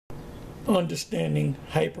understanding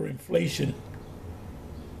hyperinflation.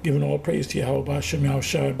 Giving all praise to Yahweh B'Shem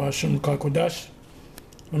Yahushua B'Shem Kakodash.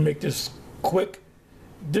 I'll make this quick.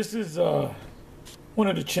 This is one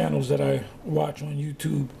of the channels that I watch on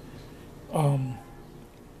YouTube.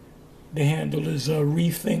 The handle is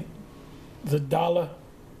Rethink the Dollar,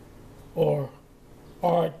 or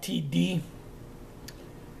RTD.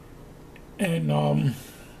 And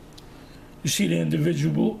you see the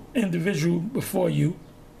individual before you.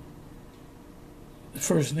 The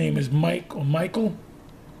first name is Mike or Michael.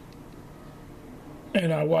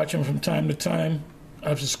 And I watch him from time to time.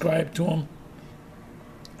 I've subscribed to him.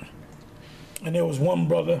 And there was one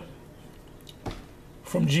brother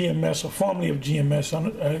from GMS, or formerly of GMS.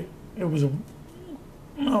 It was, I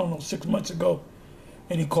don't know, 6 months ago.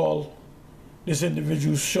 And he called this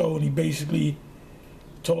individual's show, and he basically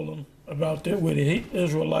told him about where the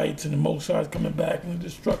Israelites and the Mosai's coming back, and the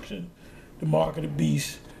destruction, the mark of the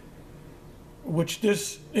beast, which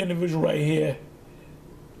this individual right here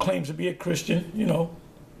claims to be a Christian, you know,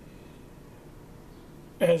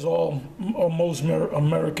 as all or most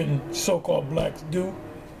American so-called blacks do,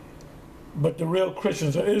 but the real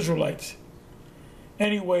Christians are Israelites.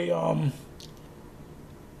 Anyway,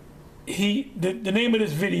 the name of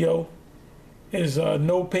this video is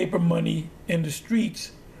No Paper Money in the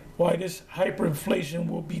Streets, why this hyperinflation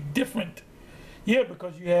will be different. Yeah,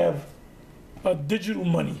 because you have digital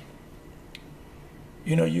money.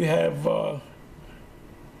 You know, you have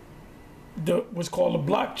what's called a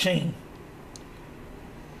blockchain.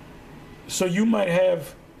 So you might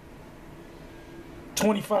have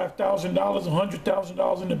 $25,000,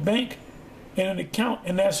 $100,000 in the bank in an account,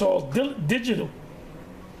 and that's all digital.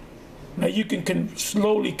 Now you can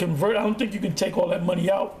slowly convert. I don't think you can take all that money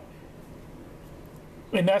out,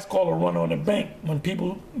 and that's called a run on the bank. When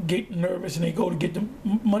people get nervous and they go to get the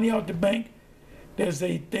money out the bank, there's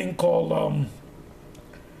a thing called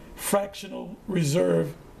fractional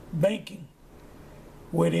reserve banking,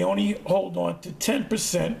 where they only hold on to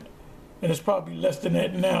 10%, and it's probably less than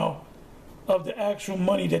that now, of the actual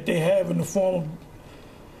money that they have in the form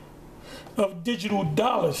of digital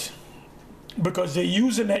dollars, because they're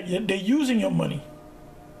using your money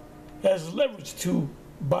as leverage to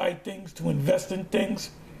buy things, to invest in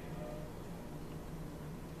things.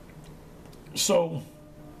 So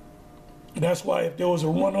that's why if there was a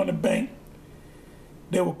run on the bank,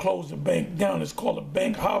 they will close the bank down. It's called a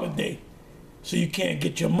bank holiday. So you can't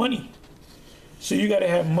get your money. So you got to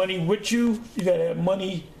have money with you. You got to have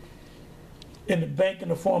money in the bank in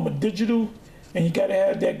the form of digital, and you got to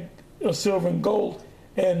have that silver and gold.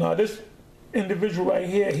 And this individual right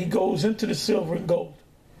here, he goes into the silver and gold.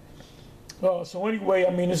 So anyway, I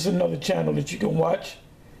mean, this is another channel that you can watch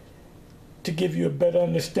to give you a better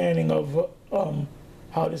understanding of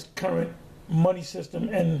how this current money system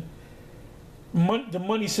and the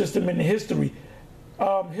money system in history.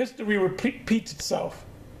 History repeats itself.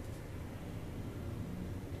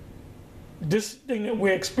 This thing that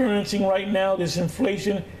we're experiencing right now, this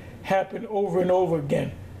inflation, happened over and over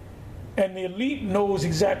again. And the elite knows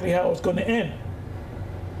exactly how it's going to end,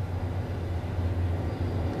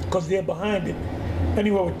 because they're behind it.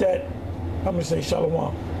 Anyway, with that, I'm going to say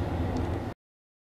shalom.